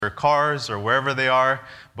their cars or wherever they are,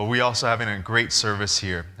 but we also having a great service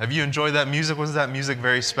here. Have you enjoyed that music? Was that music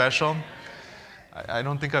very special? I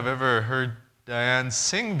don't think I've ever heard Diane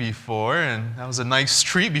sing before, and that was a nice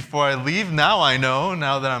treat before I leave. Now I know,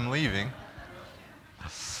 now that I'm leaving.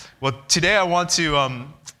 Well, today I want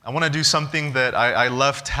to do something that I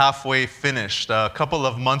left halfway finished. A couple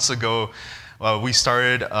of months ago, we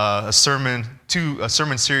started a sermon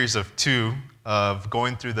series of two of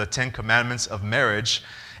going through the 10 Commandments of marriage.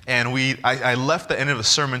 And I left the end of the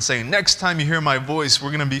sermon saying, next time you hear my voice, we're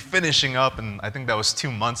going to be finishing up. And I think that was 2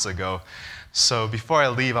 months ago. So before I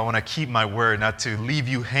leave, I want to keep my word, not to leave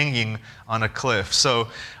you hanging on a cliff. So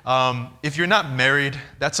if you're not married,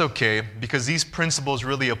 that's okay, because these principles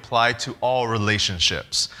really apply to all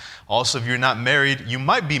relationships. Also, if you're not married, you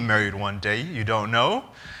might be married one day. You don't know.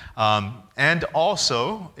 And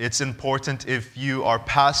also, it's important if you are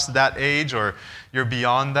past that age or you're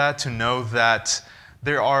beyond that to know that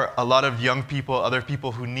there are a lot of young people, other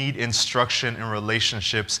people who need instruction in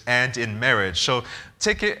relationships and in marriage. So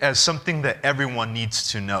take it as something that everyone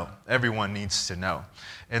needs to know. Everyone needs to know.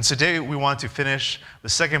 And today we want to finish the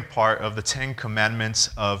second part of the 10 Commandments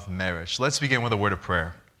of marriage. Let's begin with a word of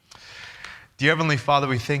prayer. Dear Heavenly Father,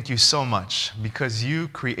 we thank you so much because you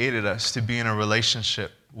created us to be in a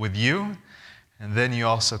relationship with you, and then you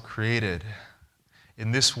also created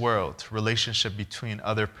in this world, relationship between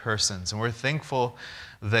other persons. And we're thankful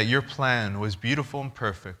that your plan was beautiful and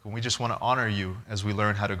perfect. And we just want to honor you as we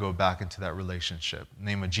learn how to go back into that relationship. In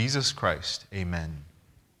the name of Jesus Christ, amen.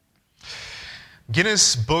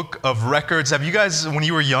 Guinness Book of Records. Have you guys, when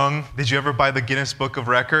you were young, did you ever buy the Guinness Book of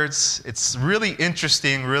Records? It's really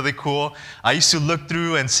interesting, really cool. I used to look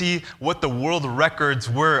through and see what the world records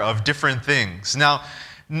were of different things. Now,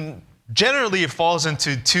 generally, it falls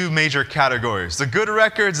into two major categories, the good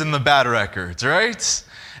records and the bad records, right?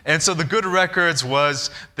 And so the good records was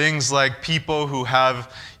things like people who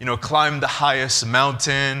have, climbed the highest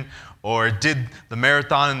mountain or did the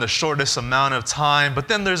marathon in the shortest amount of time. But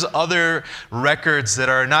then there's other records that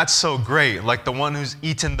are not so great, like the one who's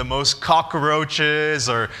eaten the most cockroaches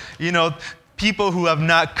or, people who have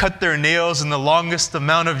not cut their nails in the longest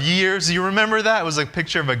amount of years. You remember that? It was a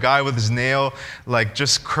picture of a guy with his nail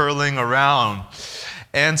just curling around.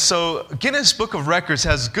 And so Guinness Book of Records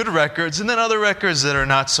has good records and then other records that are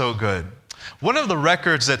not so good. One of the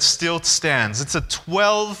records that still stands, it's a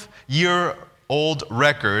 12-year-old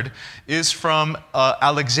record, is from an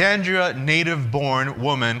Alexandria native-born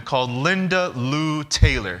woman called Linda Lou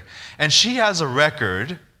Taylor. And she has a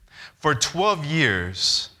record for 12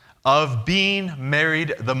 years of being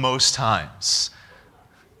married the most times.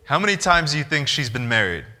 How many times do you think she's been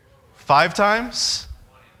married? 5 times?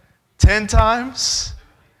 10 times?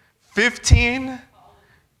 15?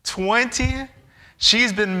 20?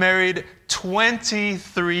 She's been married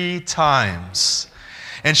 23 times.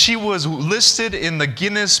 And she was listed in the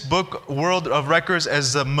Guinness Book World of Records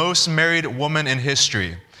as the most married woman in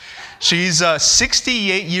history. She's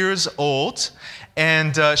 68 years old.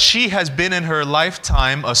 And she has been in her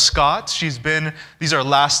lifetime a Scot. These are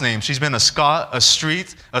last names. She's been a Scot, a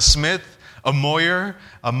Street, a Smith, a Moyer,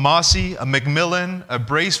 a Mossy, a Macmillan, a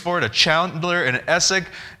Braceford, a Chandler, and an Essex.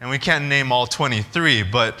 And we can't name all 23,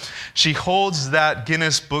 but she holds that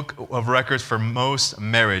Guinness Book of Records for most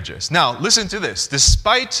marriages. Now, listen to this.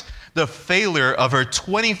 Despite the failure of her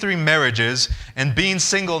 23 marriages and being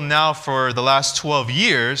single now for the last 12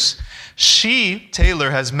 years,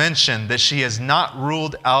 Taylor, has mentioned that she has not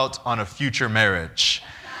ruled out on a future marriage.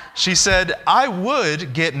 She said, I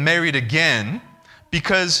would get married again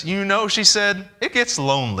because, she said, it gets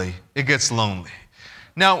lonely. It gets lonely.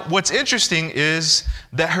 Now, what's interesting is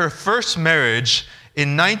that her first marriage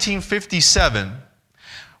in 1957,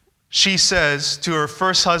 she says to her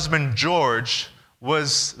first husband, George,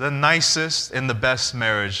 was the nicest and the best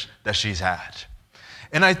marriage that she's had.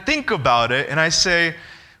 And I think about it and I say,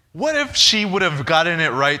 what if she would have gotten it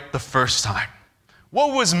right the first time?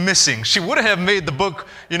 What was missing? She would have made the book,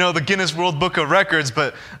 the Guinness World Book of Records,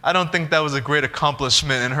 but I don't think that was a great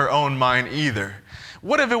accomplishment in her own mind either.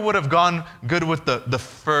 What if it would have gone good with the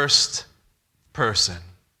first person?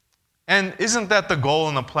 And isn't that the goal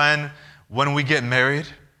and the plan when we get married?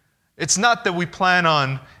 It's not that we plan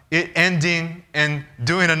on it ending and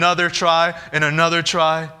doing another try and another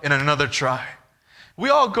try and another try. We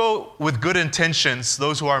all go with good intentions,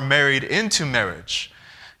 those who are married, into marriage.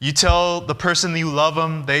 You tell the person that you love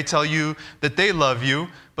them, they tell you that they love you,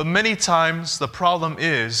 but many times the problem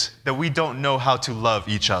is that we don't know how to love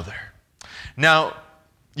each other. Now,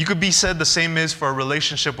 you could be said the same is for a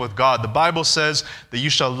relationship with God. The Bible says that you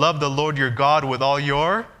shall love the Lord your God with all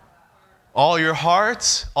your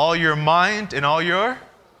heart, all your mind, and all your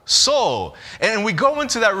soul. And we go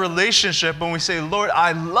into that relationship and we say, Lord,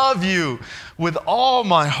 I love you with all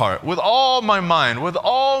my heart, with all my mind, with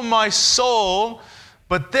all my soul.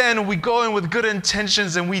 But then we go in with good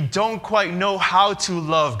intentions and we don't quite know how to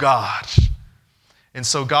love God. And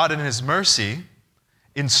so God in His mercy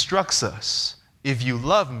instructs us, if you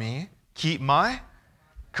love me, keep my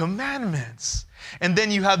commandments. And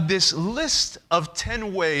then you have this list of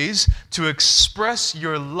 10 ways to express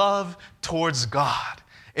your love towards God.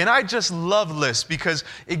 And I just love lists because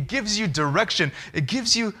it gives you direction. It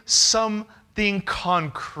gives you something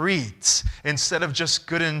concrete instead of just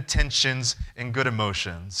good intentions and good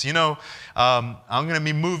emotions. You know, I'm going to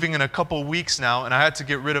be moving in a couple weeks now, and I had to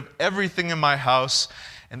get rid of everything in my house.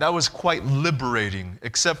 And that was quite liberating,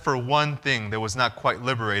 except for one thing that was not quite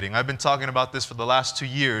liberating. I've been talking about this for the last 2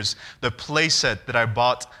 years, the play set that I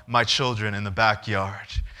bought my children in the backyard.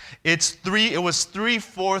 It was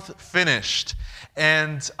 3/4 finished,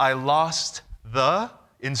 and I lost the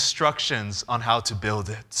instructions on how to build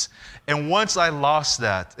it. And once I lost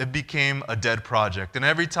that, it became a dead project. And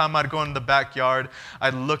every time I'd go in the backyard,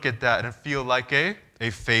 I'd look at that and feel like a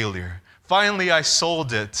failure. Finally, I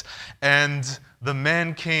sold it, and the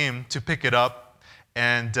man came to pick it up,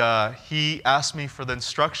 and he asked me for the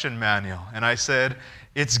instruction manual. And I said,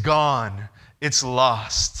 it's gone. It's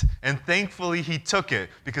lost. And thankfully, he took it,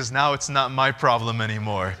 because now it's not my problem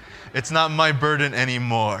anymore. It's not my burden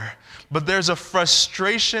anymore. But there's a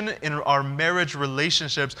frustration in our marriage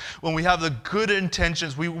relationships when we have the good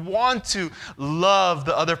intentions. We want to love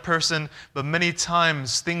the other person, but many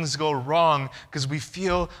times things go wrong because we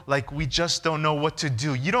feel like we just don't know what to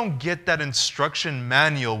do. You don't get that instruction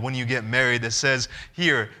manual when you get married that says,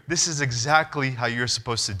 here, this is exactly how you're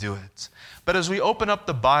supposed to do it. But as we open up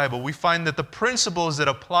the Bible, we find that the principles that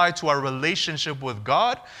apply to our relationship with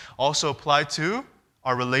God also apply to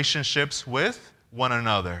our relationships with one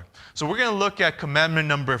another. So we're going to look at commandment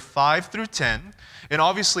number 5 through 10. And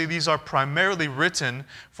obviously these are primarily written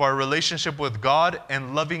for our relationship with God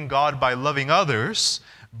and loving God by loving others.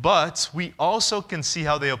 But we also can see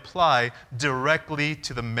how they apply directly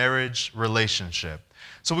to the marriage relationship.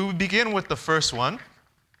 So we would begin with the first one,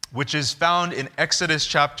 which is found in Exodus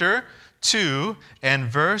chapter 2 and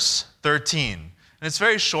verse 13. And it's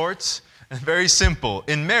very short and very simple.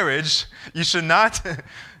 In marriage, you should not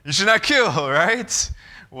kill, right?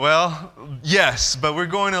 Well, yes, but we're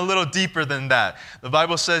going a little deeper than that. The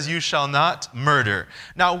Bible says you shall not murder.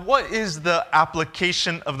 Now, what is the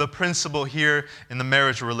application of the principle here in the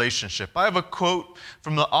marriage relationship? I have a quote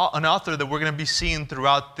from an author that we're going to be seeing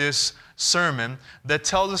throughout this sermon that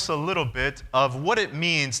tells us a little bit of what it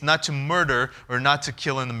means not to murder or not to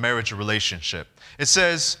kill in the marriage relationship. It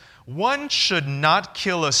says, one should not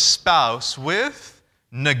kill a spouse with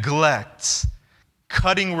neglect,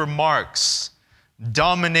 cutting remarks,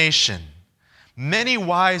 domination. Many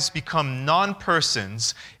wives become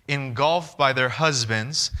non-persons engulfed by their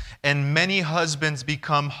husbands, and many husbands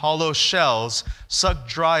become hollow shells sucked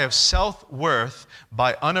dry of self-worth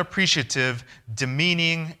by unappreciative,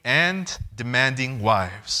 demeaning, and demanding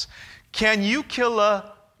wives. Can you kill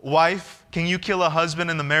a wife? Can you kill a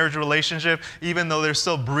husband in the marriage relationship even though they're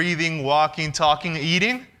still breathing, walking, talking,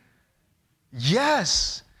 eating?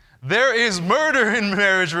 Yes. There is murder in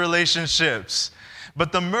marriage relationships.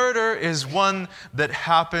 But the murder is one that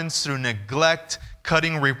happens through neglect,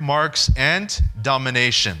 cutting remarks, and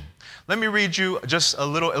domination. Let me read you just a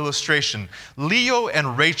little illustration. Leo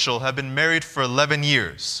and Rachel have been married for 11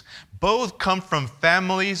 years. Both come from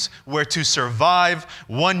families where to survive,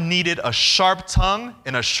 one needed a sharp tongue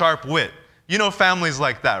and a sharp wit. You know families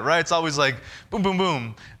like that, right? It's always like boom, boom,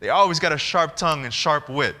 boom. They always got a sharp tongue and sharp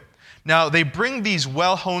wit. Now, they bring these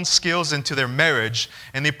well-honed skills into their marriage,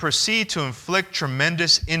 and they proceed to inflict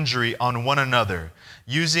tremendous injury on one another,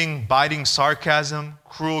 using biting sarcasm,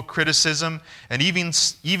 cruel criticism, and even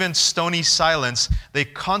stony silence. They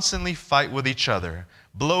constantly fight with each other.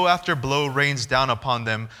 Blow after blow rains down upon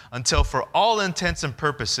them until, for all intents and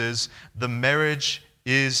purposes, the marriage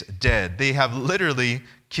is dead. They have literally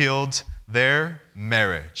killed their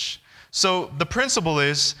marriage. So the principle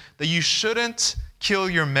is that you shouldn't kill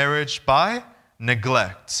your marriage by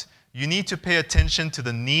neglect. You need to pay attention to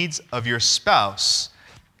the needs of your spouse,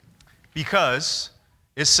 because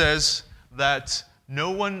it says that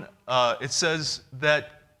no one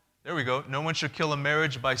should kill a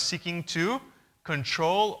marriage by seeking to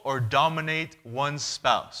control or dominate one's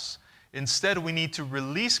spouse. Instead, we need to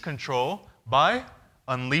release control by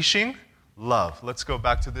unleashing love. Let's go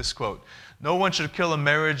back to this quote. No one should kill a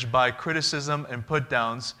marriage by criticism and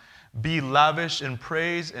put-downs. Be lavish in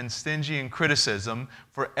praise and stingy in criticism,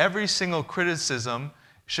 for every single criticism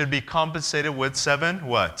should be compensated with 7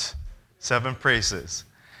 what? 7 praises.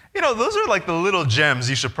 Those are like the little gems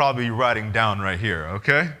you should probably be writing down right here,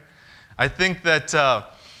 okay? I think that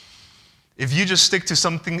if you just stick to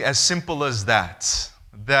something as simple as that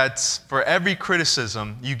for every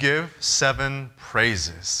criticism, you give 7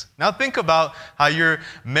 praises. Now think about how your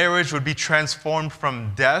marriage would be transformed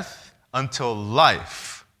from death until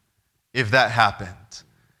life if that happened.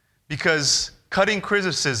 Because cutting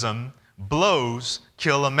criticism, blows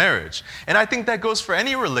kill a marriage. And I think that goes for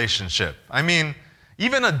any relationship. I mean,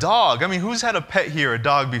 even a dog. I mean, who's had a pet here, a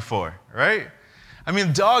dog before, right? I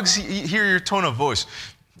mean, dogs hear your tone of voice.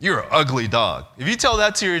 You're an ugly dog. If you tell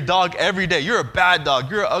that to your dog every day, you're a bad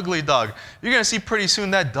dog, you're an ugly dog, you're going to see pretty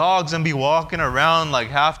soon that dog's going to be walking around like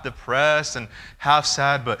half depressed and half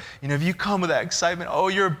sad. But, if you come with that excitement, oh,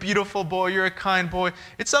 you're a beautiful boy, you're a kind boy.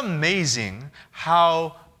 It's amazing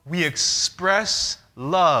how we express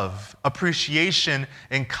love, appreciation,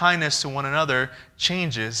 and kindness to one another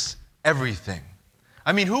changes everything.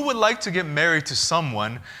 I mean, who would like to get married to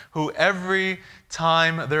someone who every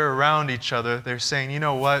time they're around each other, they're saying, you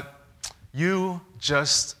know what? You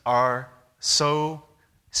just are so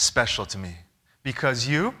special to me because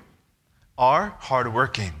you are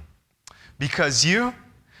hardworking, because you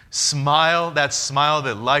smile that smile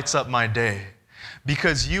that lights up my day,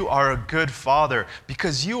 because you are a good father,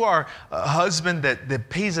 because you are a husband that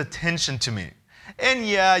pays attention to me. And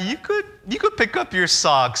yeah, you could pick up your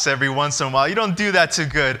socks every once in a while. You don't do that too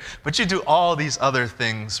good, but you do all these other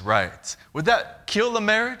things right. Would that kill a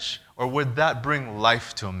marriage, or would that bring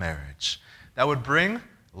life to a marriage? That would bring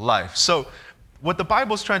life. So what the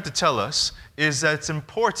Bible is trying to tell us is that it's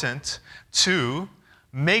important to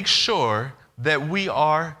make sure that we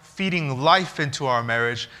are feeding life into our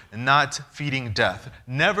marriage and not feeding death.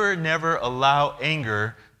 Never allow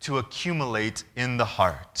anger to accumulate in the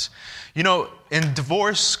heart. In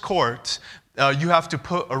divorce court, you have to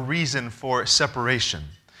put a reason for separation.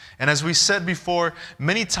 And as we said before,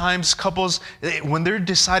 many times couples, when they're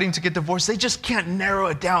deciding to get divorced, they just can't narrow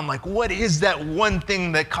it down. Like, what is that one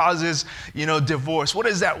thing that causes, divorce? What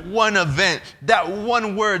is that one event, that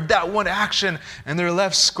one word, that one action? And they're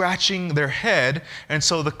left scratching their head. And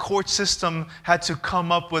so the court system had to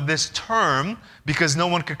come up with this term, because no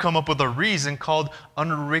one could come up with a reason, called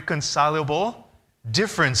unreconcilable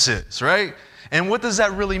differences, right? And what does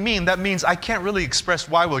that really mean? That means I can't really express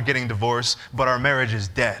why we're getting divorced, but our marriage is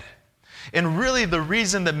dead. And really the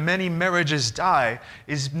reason that many marriages die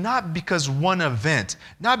is not because one event,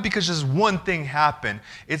 not because just one thing happened.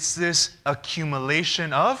 It's this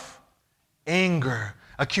accumulation of anger,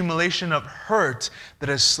 accumulation of hurt that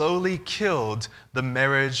has slowly killed the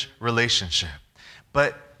marriage relationship.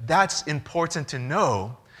 But that's important to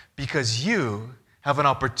know because you have an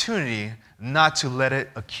opportunity not to let it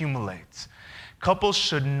accumulate. Couples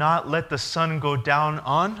should not let the sun go down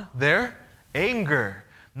on their anger.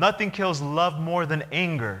 Nothing kills love more than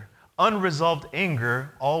anger. Unresolved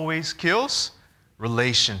anger always kills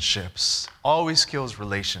relationships. Always kills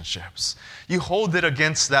relationships. You hold it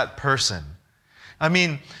against that person. I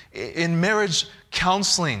mean, in marriage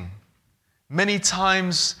counseling, many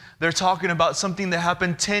times they're talking about something that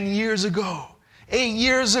happened 10 years ago, 8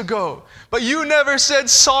 years ago, but you never said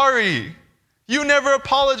sorry. You never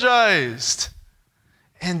apologized.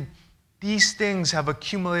 And these things have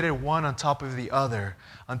accumulated one on top of the other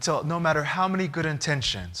until no matter how many good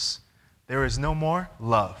intentions, there is no more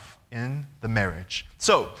love in the marriage.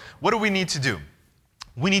 So, what do we need to do?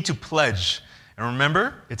 We need to pledge. And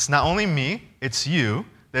remember, it's not only me, it's you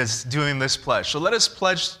that's doing this pledge. So let us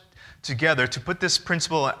pledge together to put this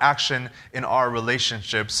principle in action in our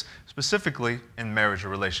relationships, specifically in marriage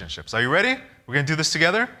relationships. Are you ready? We're going to do this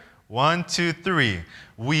together? 1, 2, 3.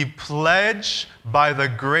 We pledge by the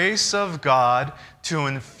grace of God to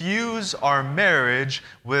infuse our marriage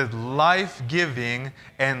with life-giving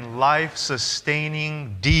and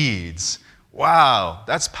life-sustaining deeds. Wow,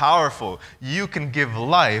 that's powerful. You can give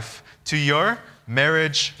life to your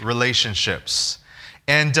marriage relationships.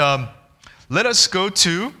 And let us go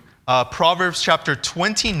to Proverbs chapter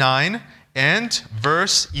 29 and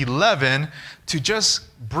verse 11 to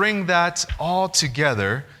just bring that all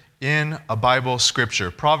together in a Bible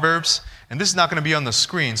scripture. Proverbs, and this is not going to be on the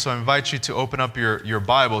screen, so I invite you to open up your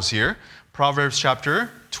Bibles here. Proverbs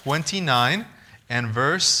chapter 29 and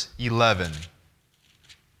verse 11.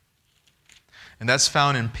 And that's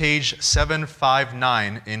found in page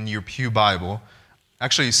 759 in your Pew Bible.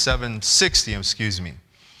 Actually, 760, excuse me.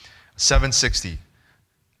 760.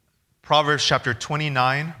 Proverbs chapter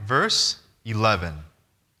 29, verse 11.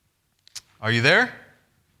 Are you there?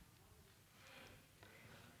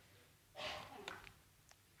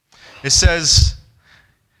 It says,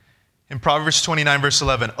 In Proverbs 29, verse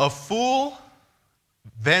 11, a fool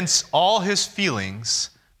vents all his feelings,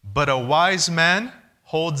 but a wise man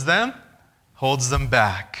holds them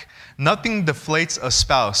back. Nothing deflates a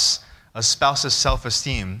spouse's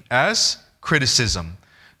self-esteem as criticism.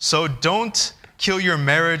 So don't kill your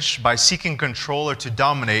marriage by seeking control or to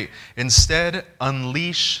dominate. Instead,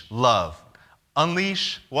 unleash love.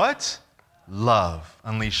 Unleash what? Love.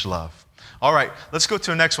 Unleash love. All right, let's go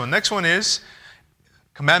to the next one. Next one is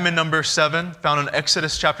commandment number 7, found in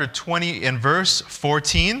Exodus chapter 20 and verse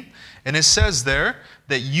 14. And it says there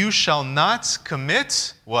that you shall not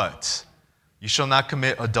commit what? You shall not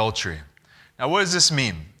commit adultery. Now, what does this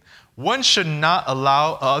mean? One should not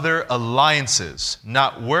allow other alliances,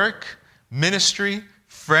 not work, ministry,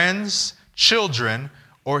 friends, children,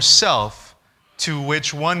 or self, to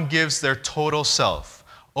which one gives their total self.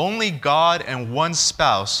 Only God and one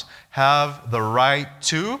spouse have the right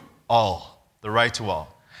to all. The right to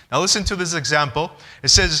all. Now listen to this example. It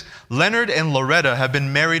says, Leonard and Loretta have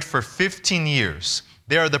been married for 15 years.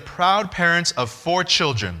 They are the proud parents of 4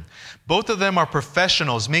 children. Both of them are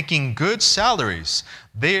professionals making good salaries.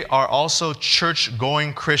 They are also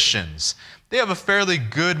church-going Christians. They have a fairly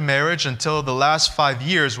good marriage until the last 5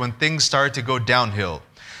 years when things started to go downhill.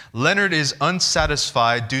 Leonard is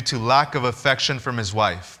unsatisfied due to lack of affection from his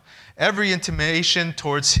wife. Every intimation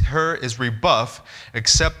towards her is rebuffed,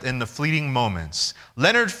 except in the fleeting moments.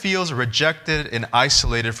 Leonard feels rejected and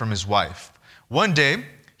isolated from his wife. One day,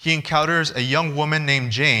 he encounters a young woman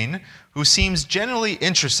named Jane who seems genuinely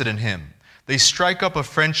interested in him. They strike up a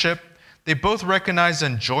friendship. They both recognize the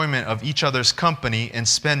enjoyment of each other's company and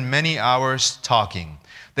spend many hours talking.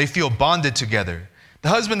 They feel bonded together. The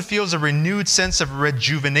husband feels a renewed sense of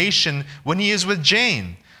rejuvenation when he is with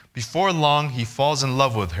Jane. Before long, he falls in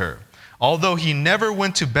love with her. Although he never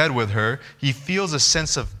went to bed with her, he feels a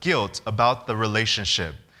sense of guilt about the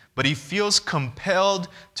relationship. But he feels compelled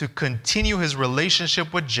to continue his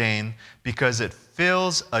relationship with Jane because it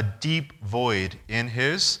fills a deep void in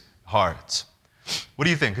his heart. What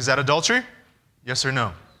do you think? Is that adultery? Yes or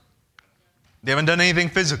no? They haven't done anything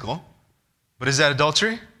physical, but is that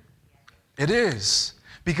adultery? It is.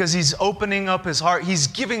 Because he's opening up his heart. He's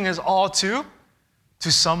giving his all to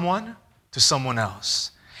someone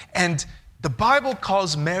else. And the Bible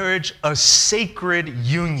calls marriage a sacred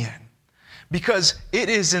union because it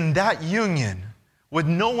is in that union with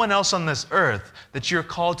no one else on this earth that you're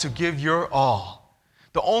called to give your all.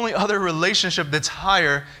 The only other relationship that's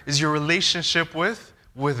higher is your relationship with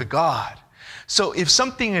God. So if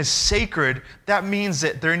something is sacred, that means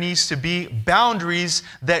that there needs to be boundaries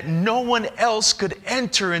that no one else could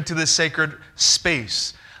enter into the sacred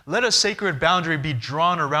space. Let a sacred boundary be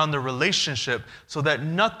drawn around the relationship so that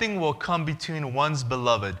nothing will come between one's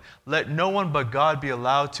beloved. Let no one but God be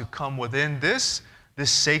allowed to come within this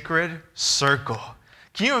sacred circle.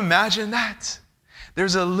 Can you imagine that?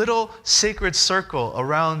 There's a little sacred circle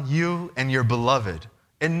around you and your beloved.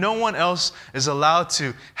 And no one else is allowed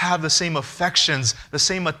to have the same affections, the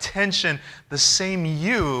same attention, the same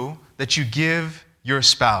you that you give your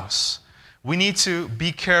spouse. We need to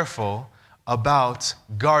be careful about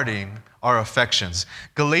guarding our affections.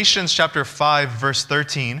 Galatians chapter 5, verse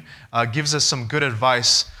 13 gives us some good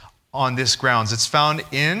advice on this grounds. It's found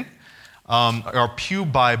in our Pew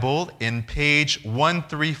Bible in page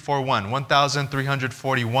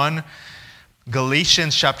 1341.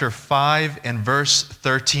 Galatians chapter 5 and verse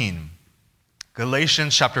 13.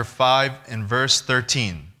 Galatians chapter 5 and verse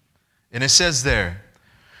 13. And it says there,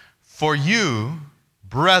 "For you,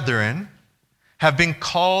 brethren, have been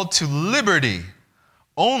called to liberty.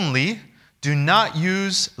 Only do not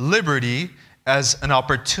use liberty as an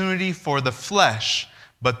opportunity for the flesh,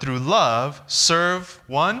 but through love serve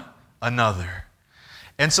one another."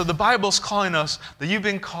 And so the Bible's calling us that you've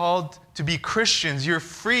been called to be Christians. You're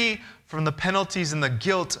free from the penalties and the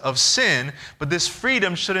guilt of sin, but this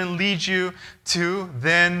freedom shouldn't lead you to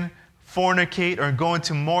then fornicate or go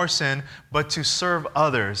into more sin, but to serve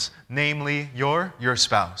others, namely your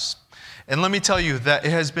spouse. And let me tell you that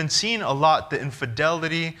it has been seen a lot that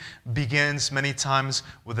infidelity begins many times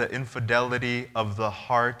with the infidelity of the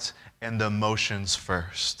heart and the emotions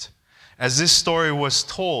first. As this story was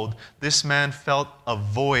told, this man felt a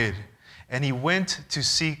void, and he went to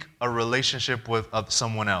seek a relationship with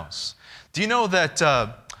someone else. Do you know that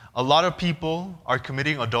a lot of people are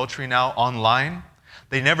committing adultery now online?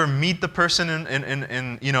 They never meet the person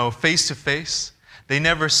in face to face. They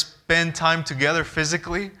never spend time together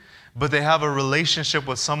physically, but they have a relationship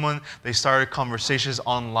with someone they started conversations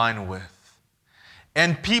online with.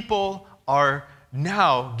 And people are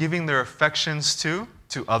now giving their affections to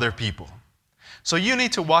other people. So you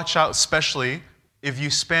need to watch out, especially if you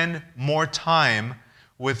spend more time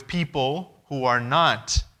with people who are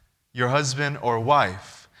not your husband or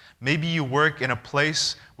wife. Maybe you work in a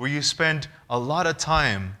place where you spend a lot of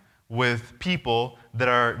time with people that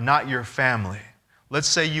are not your family. Let's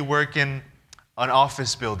say you work in an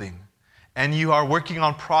office building and you are working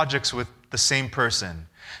on projects with the same person.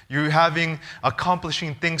 You're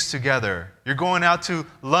accomplishing things together. You're going out to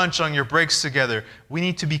lunch on your breaks together. We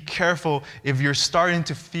need to be careful if you're starting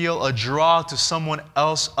to feel a draw to someone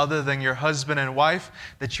else other than your husband and wife,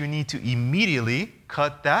 that you need to immediately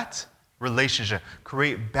cut that relationship,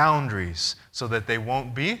 create boundaries so that they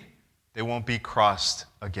won't be crossed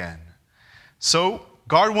again. So,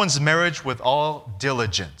 guard one's marriage with all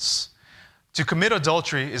diligence. To commit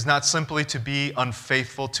adultery is not simply to be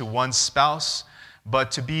unfaithful to one's spouse,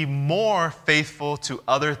 but to be more faithful to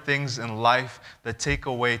other things in life that take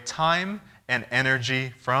away time and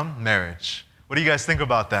energy from marriage. What do you guys think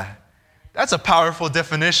about that? That's a powerful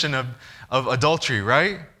definition of adultery,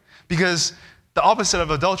 right? Because the opposite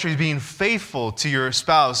of adultery is being faithful to your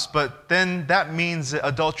spouse, but then that means that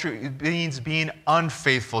adultery means being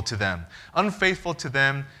unfaithful to them. Unfaithful to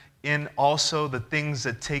them in also the things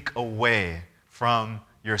that take away from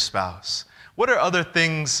your spouse. What are other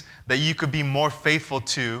things that you could be more faithful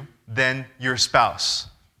to than your spouse?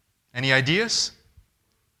 Any ideas?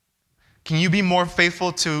 Can you be more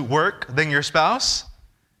faithful to work than your spouse?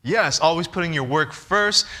 Yes, always putting your work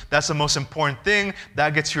first. That's the most important thing.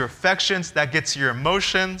 That gets your affections. That gets your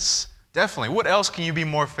emotions. Definitely. What else can you be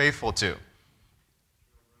more faithful to?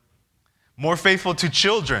 More faithful to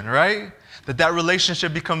children, right? That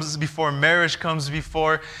relationship becomes before marriage comes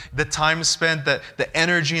before the time spent, that the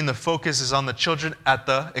energy and the focus is on the children at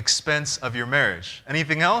the expense of your marriage.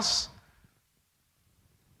 Anything else?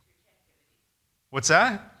 What's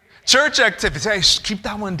that? Church activities. Hey, keep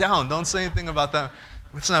that one down. Don't say anything about that.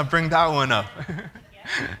 Let's not bring that one up.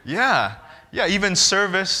 Yeah, even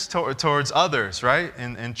service towards others, right?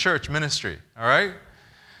 In church ministry, all right?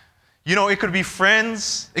 You know, it could be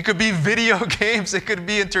friends, it could be video games, it could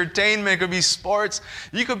be entertainment, it could be sports.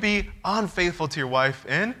 You could be unfaithful to your wife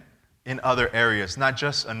in other areas, not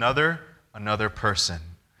just another person.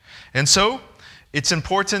 And so, it's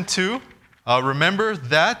important to remember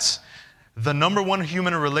that the number one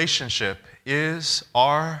human relationship is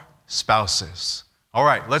our spouses. All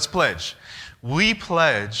right, let's pledge. We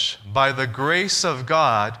pledge by the grace of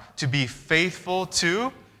God to be faithful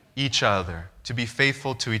to each other. To be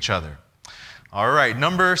faithful to each other. All right,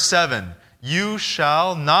 number 7. You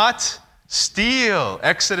shall not steal.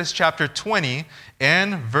 Exodus chapter 20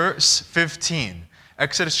 and verse 15.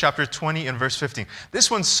 Exodus chapter 20 and verse 15.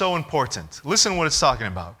 This one's so important. Listen to what it's talking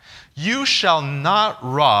about. You shall not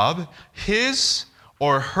rob his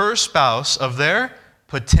or her spouse of their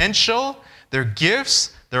potential, their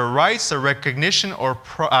gifts, their rights, their recognition, or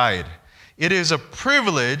pride. It is a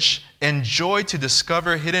privilege and joy to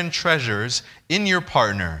discover hidden treasures in your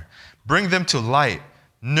partner. Bring them to light,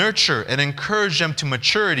 nurture and encourage them to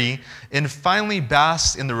maturity, and finally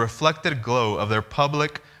bask in the reflected glow of their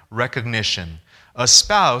public recognition. A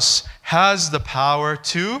spouse has the power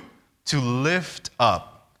to lift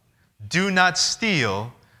up. Do not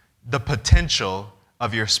steal the potential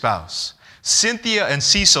of your spouse. Cynthia and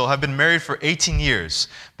Cecil have been married for 18 years.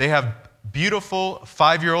 They have beautiful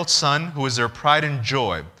 5-year-old son who is their pride and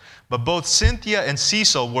joy. But both Cynthia and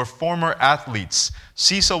Cecil were former athletes.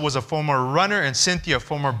 Cecil was a former runner and Cynthia a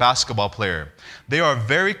former basketball player. They are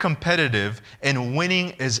very competitive and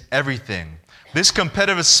winning is everything. This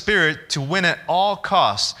competitive spirit to win at all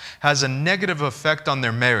costs has a negative effect on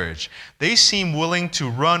their marriage. They seem willing to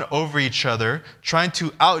run over each other, trying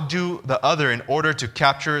to outdo the other in order to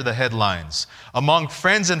capture the headlines. Among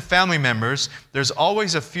friends and family members, there's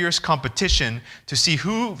always a fierce competition to see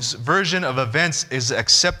whose version of events is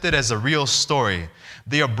accepted as a real story.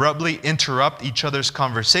 They abruptly interrupt each other's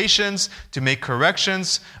conversations to make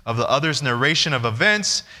corrections of the other's narration of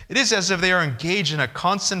events. It is as if they are engaged in a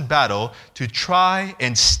constant battle to try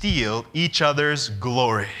and steal each other's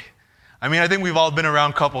glory. I mean, I think we've all been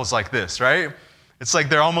around couples like this, right? It's like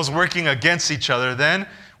they're almost working against each other than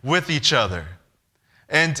with each other.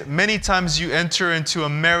 And many times you enter into a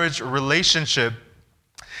marriage relationship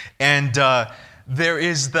and there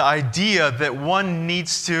is the idea that one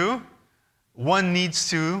needs to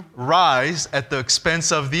rise at the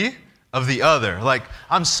expense of the other. Like,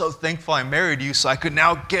 I'm so thankful I married you so I could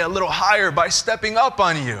now get a little higher by stepping up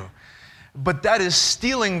on you. But that is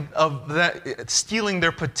stealing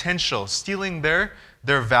their potential, stealing their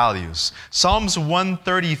values. Psalms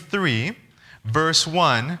 133, verse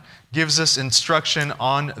 1, gives us instruction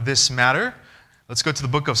on this matter. Let's go to the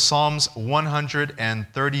book of Psalms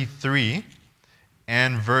 133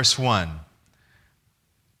 and verse 1.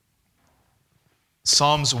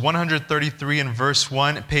 Psalms 133 and verse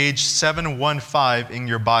 1, page 715 in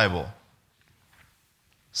your Bible.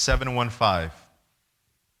 715.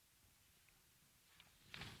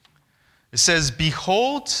 It says,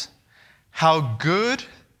 "Behold, how good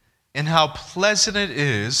and how pleasant it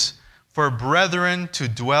is for brethren to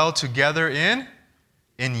dwell together in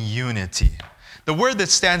unity." The word that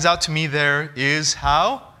stands out to me there is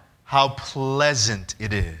how pleasant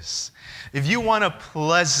it is. If you want a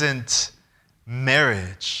pleasant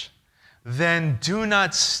marriage, then do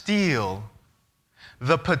not steal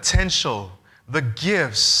the potential, the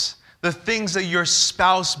gifts, the things that your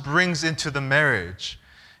spouse brings into the marriage.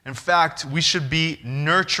 In fact, we should be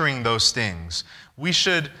nurturing those things. We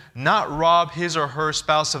should not rob his or her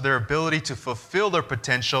spouse of their ability to fulfill their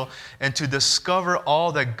potential and to discover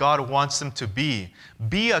all that God wants them to be.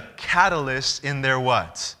 Be a catalyst in their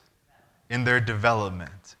what? In their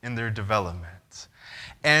development.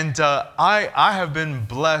 And I have been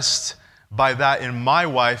blessed by that in my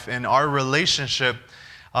wife and our relationship.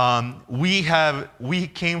 We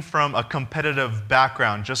came from a competitive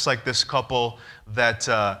background, just like this couple that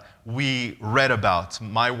we read about.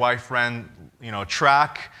 My wife ran,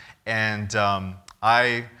 track, and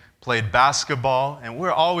I played basketball, and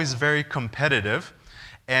we're always very competitive.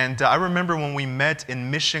 And I remember when we met in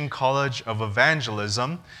Mission College of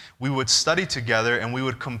Evangelism, we would study together and we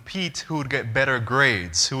would compete who would get better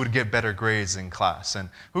grades, in class. And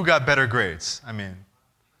who got better grades?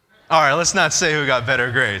 All right, let's not say who got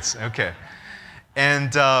better grades. Okay.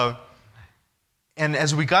 And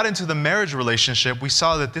as we got into the marriage relationship, we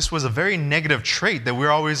saw that this was a very negative trait, that we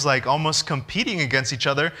were always almost competing against each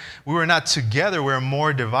other. We were not together, we were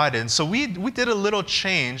more divided. And so we did a little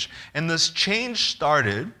change, and this change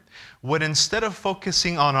started when instead of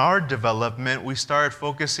focusing on our development, we started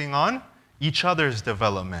focusing on each other's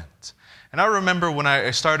development. And I remember when I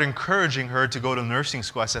started encouraging her to go to nursing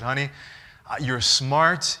school, I said, "Honey, you're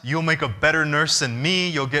smart, you'll make a better nurse than me,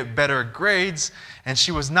 you'll get better grades." And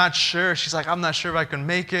she was not sure. She's like, "I'm not sure if I can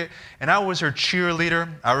make it." And I was her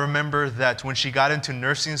cheerleader. I remember that when she got into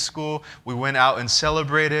nursing school, we went out and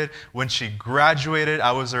celebrated. When she graduated,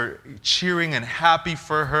 I was her cheering and happy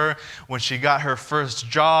for her. When she got her first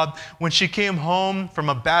job, when she came home from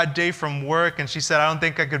a bad day from work and she said, "I don't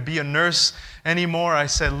think I could be a nurse anymore," I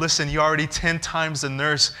said, "Listen, you're already 10 times the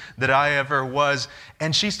nurse that I ever was."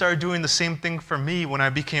 And she started doing the same thing for me when I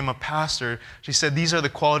became a pastor. She said, "These are the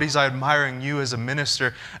qualities I admire in you as a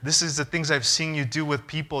minister. This is the things I've seen you do with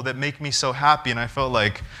people that make me so happy." And I felt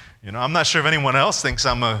like, I'm not sure if anyone else thinks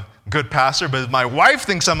I'm a good pastor, but if my wife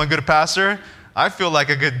thinks I'm a good pastor, I feel like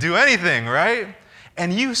I could do anything, right?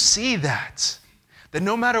 And you see that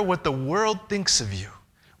no matter what the world thinks of you,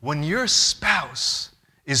 when your spouse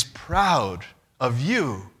is proud of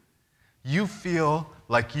you, you feel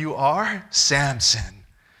like you are Samson.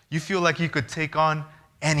 You feel like you could take on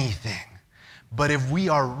anything. But if we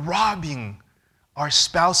are robbing our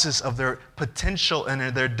spouses of their potential and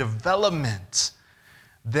their development,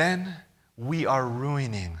 then we are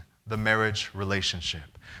ruining the marriage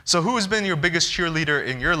relationship. So who has been your biggest cheerleader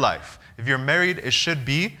in your life? If you're married, it should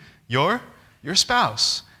be your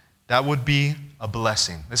spouse. That would be a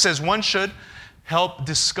blessing. It says one should help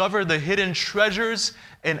discover the hidden treasures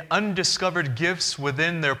and undiscovered gifts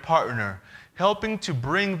within their partner, helping to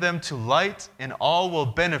bring them to light, and all will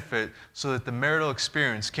benefit so that the marital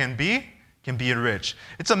experience can be enriched.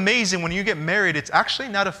 It's amazing when you get married, it's actually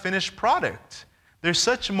not a finished product. There's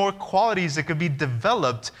such more qualities that could be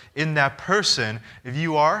developed in that person if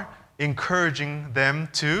you are encouraging them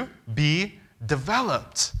to be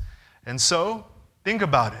developed. And so, think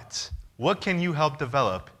about it. What can you help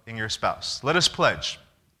develop in your spouse? Let us pledge.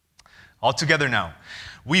 All together now.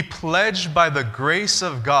 We pledge by the grace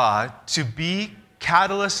of God to be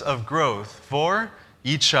catalysts of growth for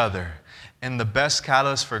each other. And the best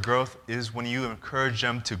catalyst for growth is when you encourage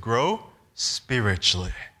them to grow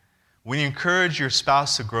spiritually. When you encourage your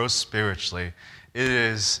spouse to grow spiritually, it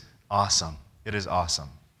is awesome. It is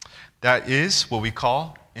awesome. That is what we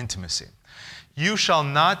call intimacy. You shall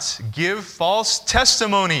not give false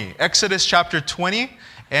testimony. Exodus chapter 20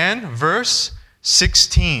 and verse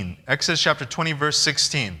 16. Exodus chapter 20, verse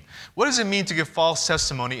 16. What does it mean to give false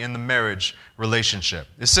testimony in the marriage relationship?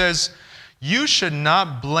 It says, "You should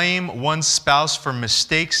not blame one spouse for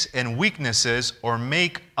mistakes and weaknesses or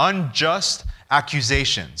make unjust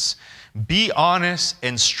accusations. Be honest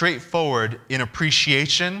and straightforward in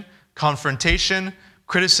appreciation, confrontation,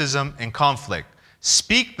 criticism, and conflict.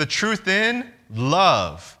 Speak the truth in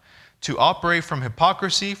love. To operate from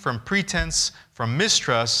hypocrisy, from pretense, from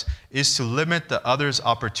mistrust, is to limit the other's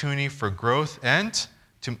opportunity for growth and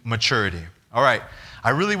to maturity. All right, I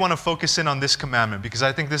really want to focus in on this commandment because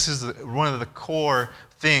I think this is one of the core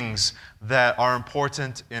things that are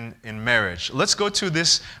important in marriage. Let's go to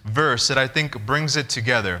this verse that I think brings it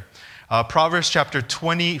together. Proverbs chapter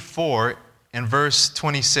 24 and verse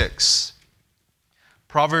 26.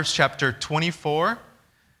 Proverbs chapter 24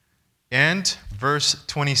 and verse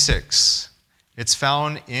 26. It's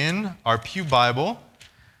found in our Pew Bible,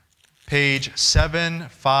 page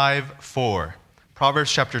 754.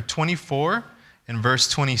 Proverbs chapter 24 and verse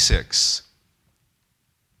 26.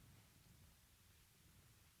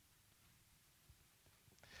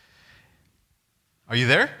 Are you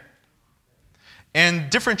there? And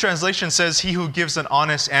different translation says, he who gives an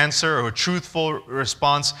honest answer or a truthful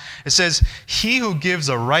response. It says, he who gives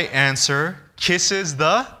a right answer kisses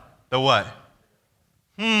the what?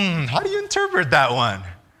 How do you interpret that one?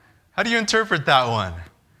 How do you interpret that one?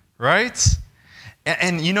 Right?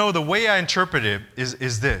 And you know, the way I interpret it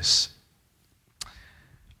is this.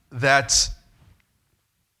 That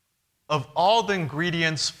of all the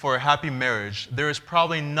ingredients for a happy marriage, there is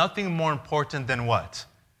probably nothing more important than what?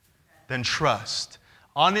 Than trust.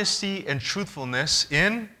 Honesty and truthfulness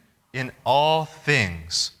in all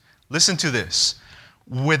things. Listen to this.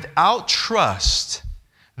 Without trust,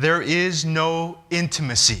 there is no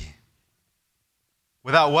intimacy.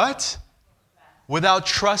 Without what? Without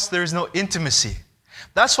trust, there is no intimacy.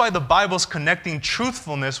 That's why the Bible's connecting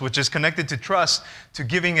truthfulness, which is connected to trust, to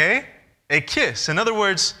giving a kiss. In other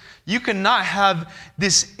words, you cannot have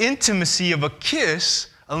this intimacy of a kiss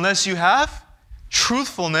unless you have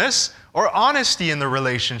truthfulness or honesty in the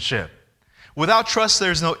relationship. Without trust,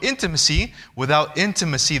 there is no intimacy. Without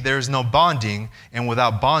intimacy, there is no bonding. And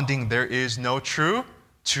without bonding, there is no true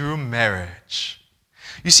marriage.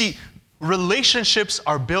 You see, relationships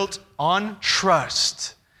are built on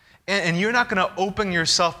trust. And you're not going to open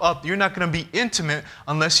yourself up. You're not going to be intimate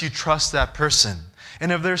unless you trust that person.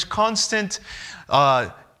 And if there's constant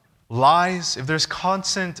lies, if there's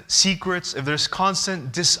constant secrets, if there's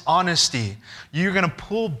constant dishonesty, you're going to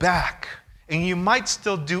pull back. And you might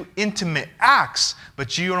still do intimate acts,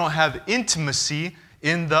 but you don't have intimacy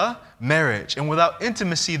in the marriage. And without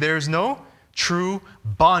intimacy, there's no true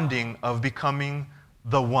bonding of becoming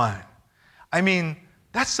the one. I mean,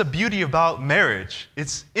 that's the beauty about marriage.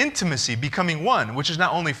 It's intimacy, becoming one, which is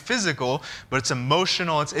not only physical, but it's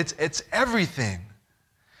emotional. It's everything.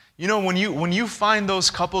 You know, when you find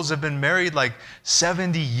those couples that have been married like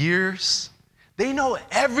 70 years, they know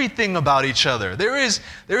everything about each other. There is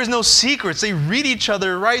no secrets. They read each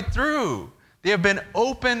other right through. They have been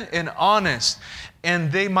open and honest.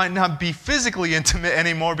 And they might not be physically intimate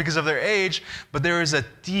anymore because of their age, but there is a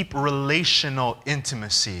deep relational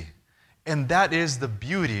intimacy. And that is the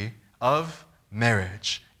beauty of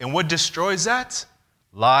marriage. And what destroys that?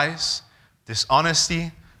 Lies,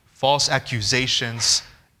 dishonesty, false accusations,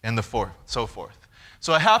 and so forth.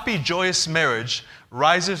 So a happy, joyous marriage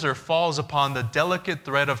rises or falls upon the delicate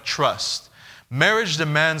thread of trust. Marriage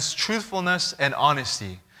demands truthfulness and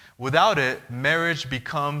honesty. Without it, marriage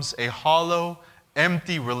becomes a hollow,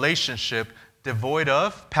 empty relationship devoid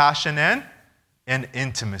of passion and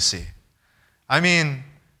intimacy. I mean,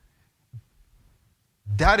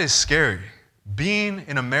 that is scary. Being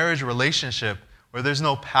in a marriage relationship where there's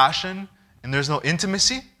no passion and there's no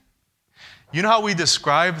intimacy. You know how we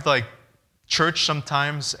describe like church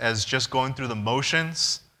sometimes as just going through the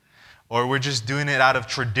motions, or we're just doing it out of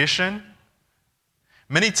tradition?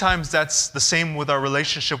 Many times that's the same with our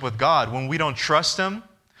relationship with God. When we don't trust Him,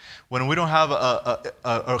 when we don't have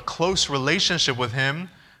a close relationship with Him,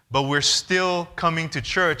 but we're still coming to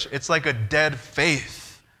church, it's like a dead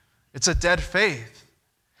faith. It's a dead faith.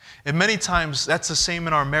 And many times that's the same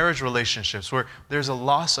in our marriage relationships, where there's a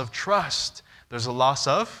loss of trust, there's a loss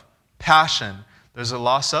of passion, there's a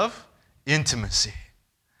loss of intimacy.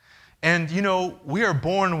 And you know, we are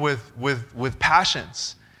born with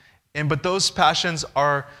passions, but those passions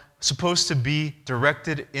are supposed to be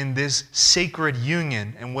directed in this sacred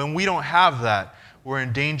union. And when we don't have that, we're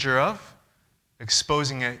in danger of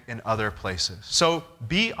exposing it in other places. So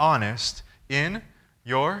be honest in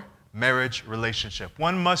your marriage relationship.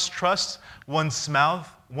 One must trust one's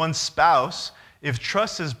spouse. If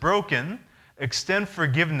trust is broken, extend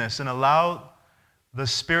forgiveness and allow the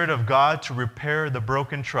Spirit of God to repair the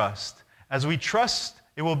broken trust. As we trust,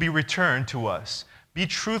 it will be returned to us. Be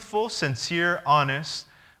truthful, sincere, honest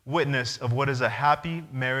witness of what is a happy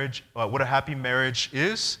marriage, what a happy marriage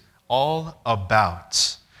is all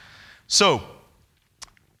about. So,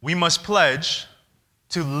 we must pledge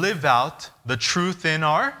to live out the truth in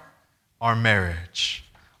our our marriage.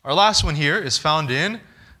 Our last one here is found in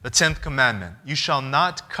the 10th commandment. You shall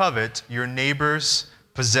not covet your neighbor's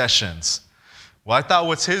possessions. Well, I thought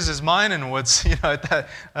what's his is mine, and what's, I thought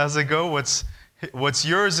as I go, what's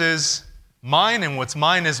yours is mine, and what's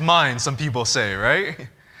mine is mine, some people say, right?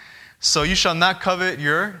 So you shall not covet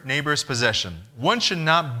your neighbor's possession. One should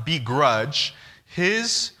not begrudge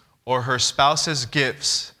his or her spouse's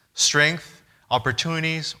gifts, strength,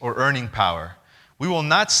 opportunities, or earning power. We will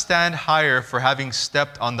not stand higher for having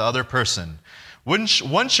stepped on the other person. One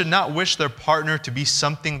should not wish their partner to be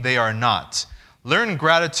something they are not. Learn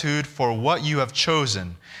gratitude for what you have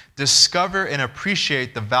chosen. Discover and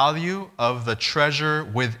appreciate the value of the treasure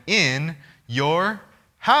within your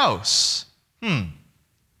house.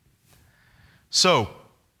 So,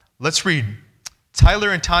 let's read.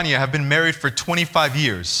 Tyler and Tanya have been married for 25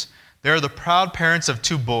 years. They are the proud parents of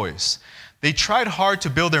 2 boys. They tried hard to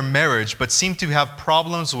build their marriage, but seem to have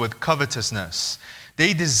problems with covetousness.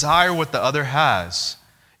 They desire what the other has.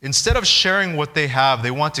 Instead of sharing what they have, they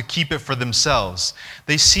want to keep it for themselves.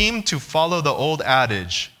 They seem to follow the old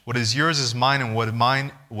adage, what is yours is mine, and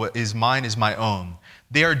what is mine is my own.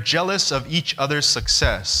 They are jealous of each other's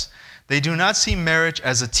success. They do not see marriage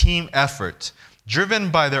as a team effort. Driven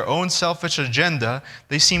by their own selfish agenda,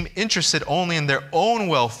 they seem interested only in their own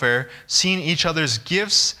welfare, seeing each other's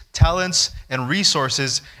gifts, talents, and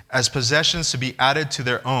resources as possessions to be added to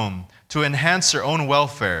their own, to enhance their own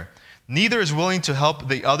welfare. Neither is willing to help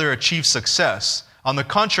the other achieve success. On the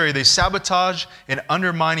contrary, they sabotage and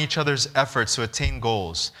undermine each other's efforts to attain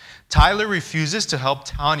goals. Tyler refuses to help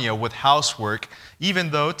Tanya with housework, even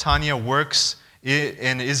though Tanya works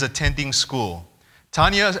and is attending school.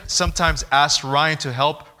 Tanya sometimes asks Ryan to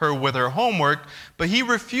help her with her homework, but he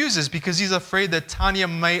refuses because he's afraid that Tanya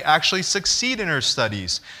may actually succeed in her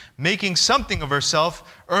studies, making something of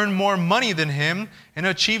herself, earn more money than him, and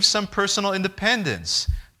achieve some personal independence.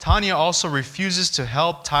 Tanya also refuses to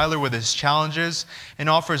help Tyler with his challenges and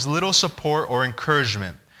offers little support or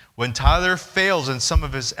encouragement. When Tyler fails in some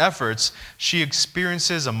of his efforts, she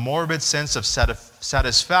experiences a morbid sense of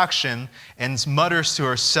satisfaction and mutters to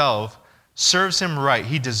herself, "Serves him right,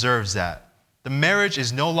 he deserves that." The marriage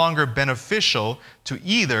is no longer beneficial to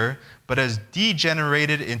either, but has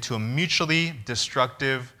degenerated into a mutually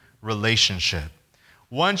destructive relationship.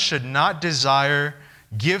 One should not desire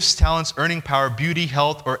gifts, talents, earning power, beauty,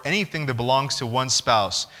 health, or anything that belongs to one's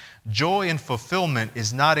spouse. Joy and fulfillment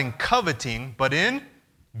is not in coveting, but in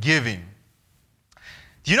giving.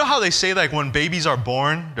 Do you know how they say, like, when babies are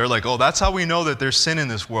born, they're like, oh, that's how we know that there's sin in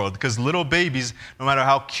this world? Because little babies, no matter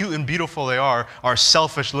how cute and beautiful they are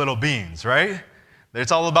selfish little beings, right?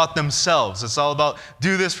 It's all about themselves. It's all about,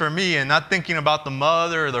 do this for me, and not thinking about the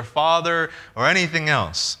mother or their father or anything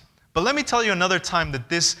else. But let me tell you another time that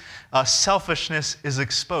this selfishness is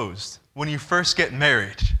exposed, when you first get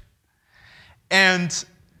married. And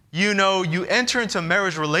you enter into a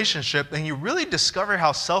marriage relationship and you really discover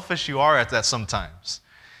how selfish you are at that sometimes.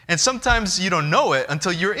 And sometimes you don't know it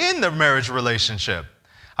until you're in the marriage relationship.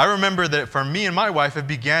 I remember that for me and my wife, it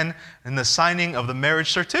began in the signing of the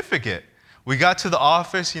marriage certificate. We got to the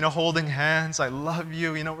office, holding hands. I love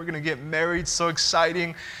you. We're going to get married. So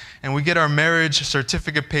exciting. And we get our marriage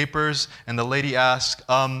certificate papers, and the lady asks,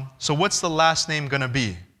 so what's the last name going to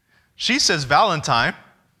be? She says Valentine.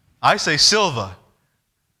 I say Silva.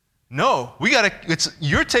 No,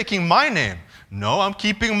 you're taking my name. No, I'm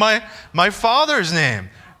keeping my father's name.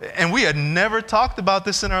 And we had never talked about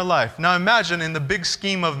this in our life. Now imagine, in the big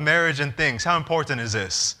scheme of marriage and things, how important is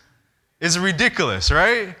this? It's ridiculous,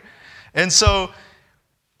 right? And so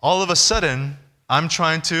all of a sudden,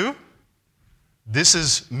 this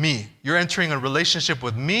is me. You're entering a relationship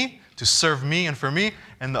with me to serve me and for me,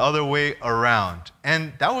 and the other way around.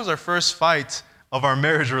 And that was our first fight of our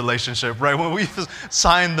marriage relationship, right? When we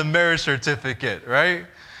signed the marriage certificate, right?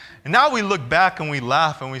 And now we look back and we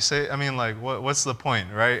laugh and we say, what's the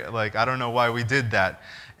point, right? Like, I don't know why we did that.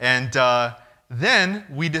 And then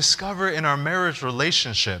we discover in our marriage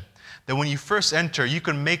relationship that when you first enter, you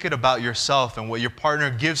can make it about yourself and what your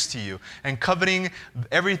partner gives to you, and coveting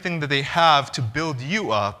everything that they have to build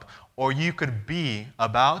you up, or you could be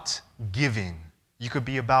about giving. You could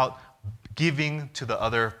be about giving to the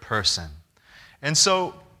other person. And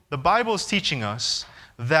so the Bible is teaching us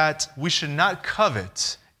that we should not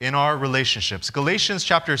covet in our relationships. Galatians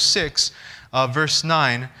chapter 6, verse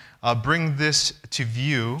 9, bring this to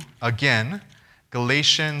view again.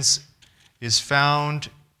 Galatians is found,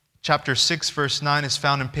 chapter 6, verse 9 is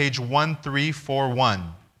found on page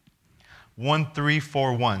 1341.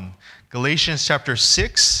 1341. Galatians chapter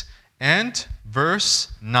 6 and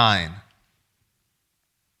verse 9.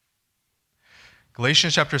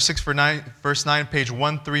 Galatians chapter 6, verse 9, page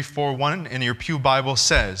 1341 in your Pew Bible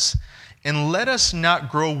says, "And let us not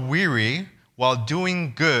grow weary while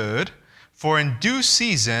doing good, for in due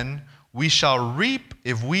season we shall reap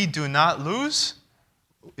if we do not lose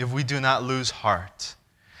heart."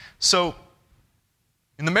 So,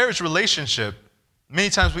 in the marriage relationship, many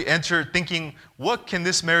times we enter thinking, what can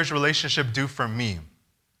this marriage relationship do for me?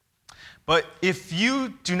 But if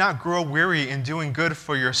you do not grow weary in doing good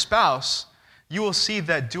for your spouse, you will see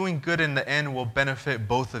that doing good in the end will benefit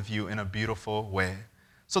both of you in a beautiful way.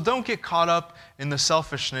 So don't get caught up in the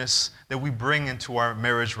selfishness that we bring into our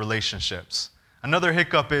marriage relationships. Another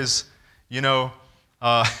hiccup is,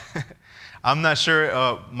 I'm not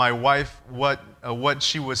sure my wife what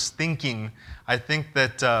she was thinking. I think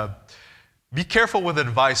that be careful with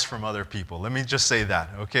advice from other people. Let me just say that,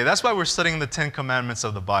 okay? That's why we're studying the 10 Commandments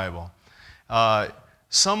of the Bible.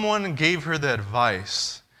 Someone gave her the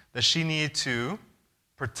advice that she needed to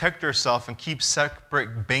protect herself and keep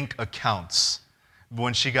separate bank accounts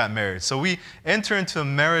when she got married. So we enter into a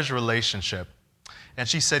marriage relationship, and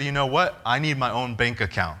she said, "You know what? I need my own bank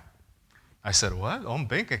account." I said, "What? Own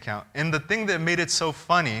bank account?" And the thing that made it so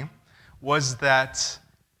funny was that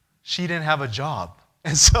she didn't have a job.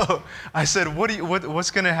 And so I said, what are you going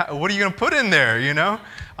to put in there,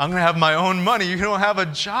 I'm going to have my own money. You don't have a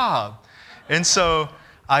job. And so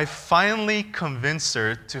I finally convinced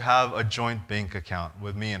her to have a joint bank account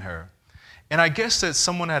with me and her. And I guess that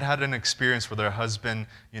someone had an experience where their husband,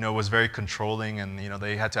 was very controlling, and,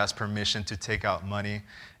 they had to ask permission to take out money.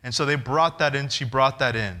 And so they brought that in. She brought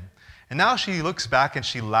that in. And now she looks back and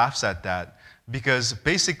she laughs at that, because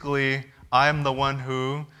basically I'm the one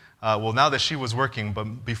who, now that she was working,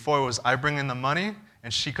 but before it was I bring in the money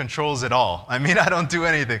and she controls it all. I mean, I don't do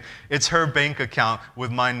anything. It's her bank account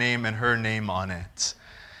with my name and her name on it.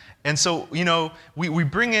 And so, we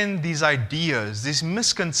bring in these ideas, these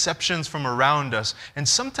misconceptions from around us, and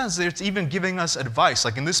sometimes it's even giving us advice.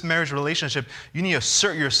 Like in this marriage relationship, you need to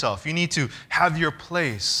assert yourself. You need to have your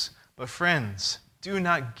place. But friends, do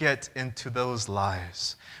not get into those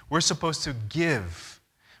lies. We're supposed to give.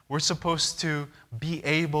 We're supposed to be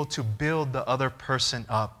able to build the other person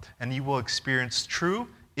up, and you will experience true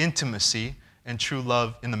intimacy and true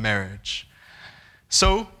love in the marriage.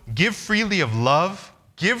 So, give freely of love,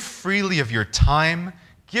 give freely of your time,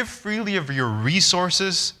 give freely of your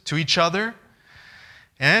resources to each other,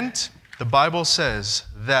 and the Bible says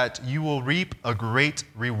that you will reap a great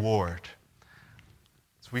reward.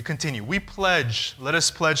 We continue. We pledge, let us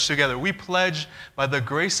pledge together. We pledge by the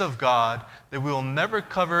grace of God that we will never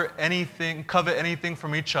covet anything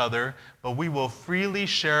from each other, but we will freely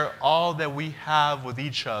share all that we have with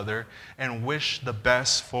each other and wish the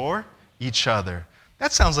best for each other.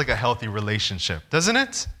 That sounds like a healthy relationship, doesn't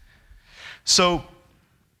it? So,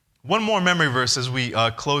 one more memory verse as we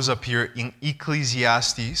close up here in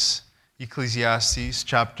Ecclesiastes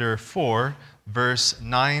chapter 4, verse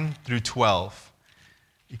 9 through 12.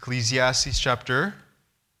 Ecclesiastes chapter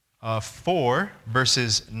 4,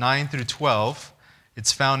 verses 9 through 12.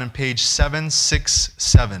 It's found in page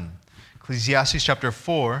 767. Ecclesiastes chapter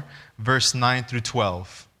 4, verse 9 through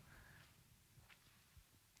 12.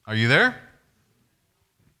 Are you there?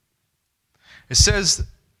 It says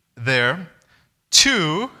there,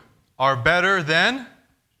 2 are better than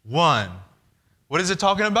 1. What is it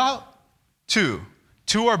talking about? 2.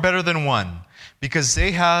 2 are better than 1. Because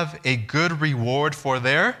they have a good reward for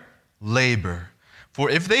their labor. For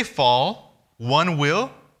if they fall, one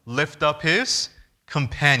will lift up his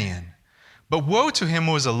companion. But woe to him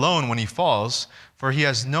who is alone when he falls, for he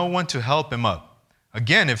has no one to help him up.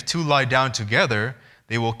 Again, if 2 lie down together,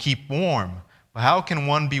 they will keep warm. But how can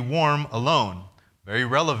one be warm alone? Very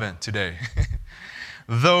relevant today.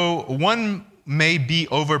 Though one may be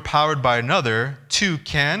overpowered by another, 2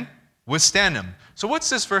 can withstand him. So what's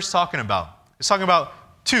this verse talking about? It's talking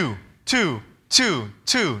about 2,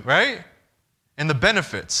 right? And the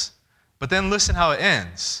benefits. But then listen how it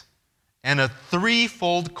ends. And a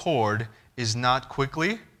threefold cord is not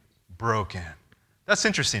quickly broken. That's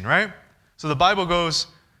interesting, right? So the Bible goes,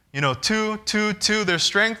 2, there's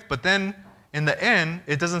strength, but then in the end,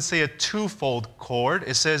 it doesn't say a twofold cord.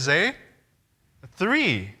 It says a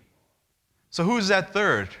 3. So who's that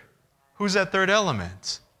third? Who's that third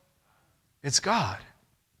element? It's God.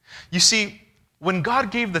 You see, when God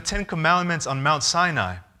gave the 10 Commandments on Mount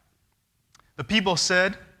Sinai, the people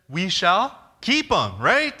said, "We shall keep them,"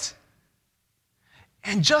 right?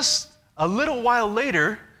 And just a little while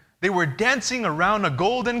later, they were dancing around a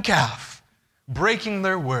golden calf, breaking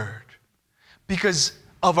their word. Because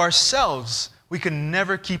of ourselves, we can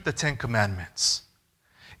never keep the 10 Commandments.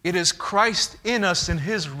 It is Christ in us and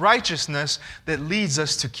His righteousness that leads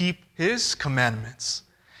us to keep His commandments.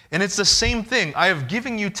 And it's the same thing. I have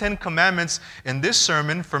given you 10 commandments in this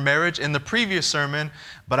sermon for marriage, in the previous sermon,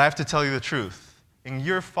 but I have to tell you the truth. In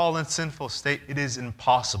your fallen, sinful state, it is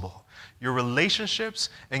impossible. Your relationships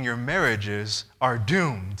and your marriages are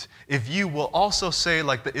doomed if you will also say,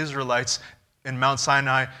 like the Israelites in Mount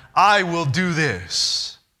Sinai, I will do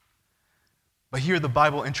this. But here the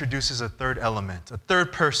Bible introduces a third element, a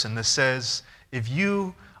third person that says, if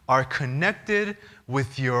you are connected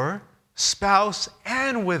with your spouse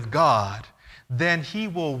and with God, then He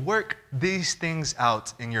will work these things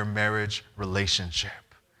out in your marriage relationship.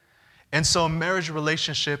 And so a marriage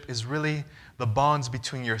relationship is really the bonds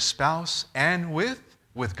between your spouse and with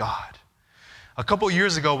God. A couple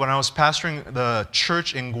years ago when I was pastoring the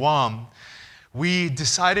church in Guam, we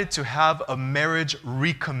decided to have a marriage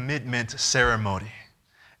recommitment ceremony.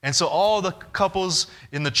 And so all the couples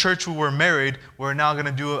in the church who were married were now going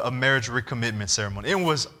to do a marriage recommitment ceremony. It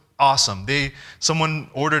was awesome. Someone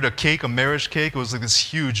ordered a cake, a marriage cake. It was like this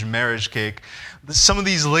huge marriage cake. Some of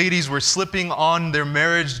these ladies were slipping on their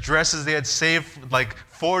marriage dresses they had saved like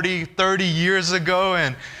 40, 30 years ago,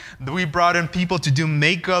 and we brought in people to do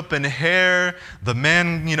makeup and hair. The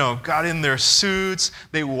men, got in their suits.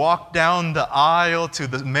 They walked down the aisle to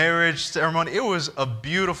the marriage ceremony. It was a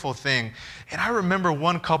beautiful thing. And I remember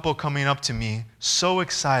one couple coming up to me, so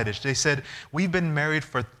excited. They said, we've been married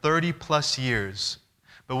for 30 plus years,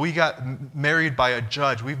 but we got married by a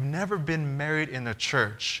judge. We've never been married in a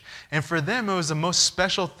church. And for them, it was the most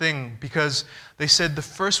special thing because they said the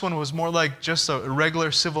first one was more like just a regular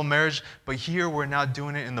civil marriage, but here we're now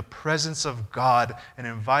doing it in the presence of God and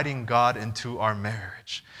inviting God into our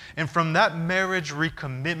marriage. And from that marriage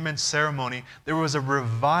recommitment ceremony, there was a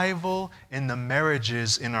revival in the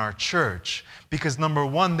marriages in our church. Because number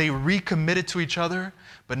one, they recommitted to each other,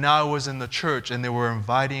 but now it was in the church and they were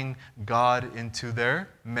inviting God into their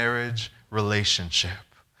marriage relationship.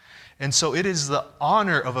 And so it is the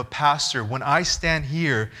honor of a pastor when I stand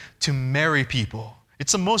here to marry people.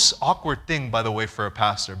 It's the most awkward thing, by the way, for a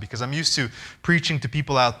pastor, because I'm used to preaching to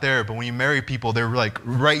people out there, but when you marry people, they're like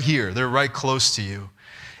right here, they're right close to you.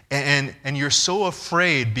 And you're so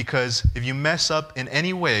afraid because if you mess up in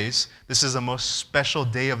any ways, this is the most special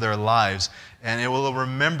day of their lives, and it will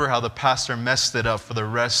remember how the pastor messed it up for the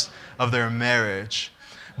rest of their marriage.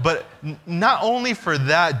 But not only for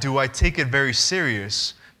that do I take it very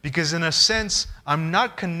serious, because in a sense, I'm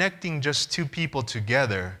not connecting just two people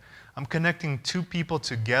together. I'm connecting two people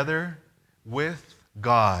together with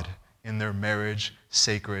God in their marriage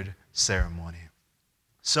sacred ceremony.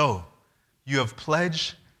 So, you have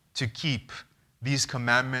pledged to keep these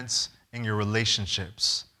commandments in your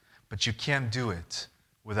relationships, but you can't do it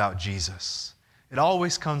without Jesus. It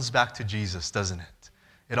always comes back to Jesus, doesn't it?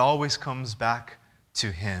 It always comes back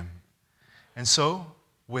to Him. And so,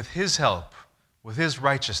 with His help, with His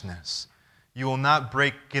righteousness, you will not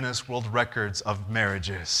break Guinness World Records of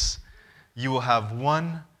marriages. You will have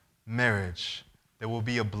one marriage that will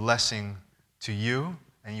be a blessing to you,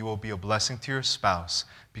 and you will be a blessing to your spouse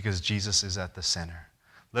because Jesus is at the center.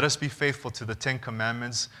 Let us be faithful to the 10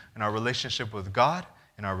 commandments in our relationship with God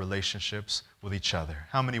and our relationships with each other.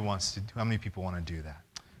 How many people want to do that?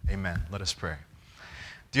 Amen. Let us pray.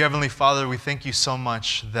 Dear Heavenly Father, we thank you so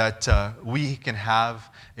much that we can have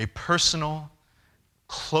a personal,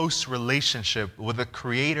 close relationship with the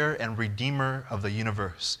Creator and Redeemer of the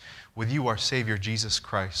universe, with you, our Savior, Jesus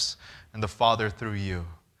Christ, and the Father through you.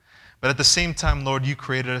 But at the same time, Lord, you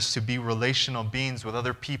created us to be relational beings with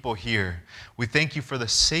other people here. We thank you for the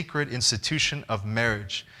sacred institution of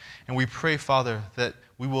marriage. And we pray, Father, that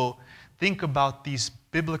we will think about these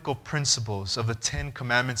biblical principles of the 10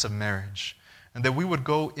 commandments of marriage, and that we would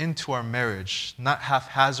go into our marriage not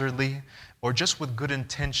haphazardly or just with good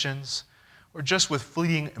intentions or just with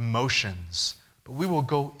fleeting emotions, but we will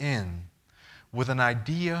go in with an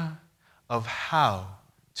idea of how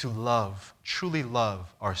to love, truly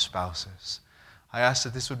love our spouses. I ask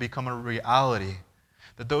that this would become a reality,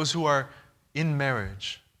 that those who are in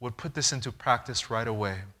marriage would put this into practice right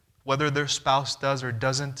away. Whether their spouse does or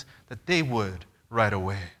doesn't, that they would right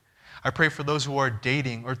away. I pray for those who are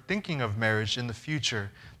dating or thinking of marriage in the future,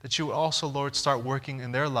 that you would also, Lord, start working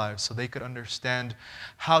in their lives so they could understand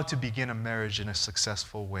how to begin a marriage in a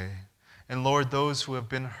successful way. And Lord, those who have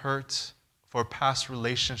been hurt for past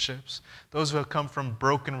relationships, those who have come from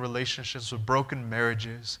broken relationships with broken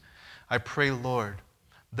marriages, I pray, Lord,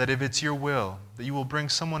 that if it's your will, that you will bring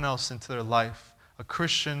someone else into their life, a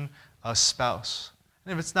Christian, a spouse.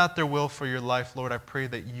 And if it's not their will for your life, Lord, I pray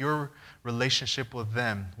that your relationship with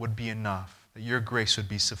them would be enough, that your grace would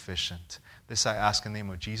be sufficient, This I ask in the name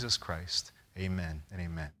of Jesus Christ. Amen and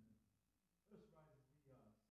amen.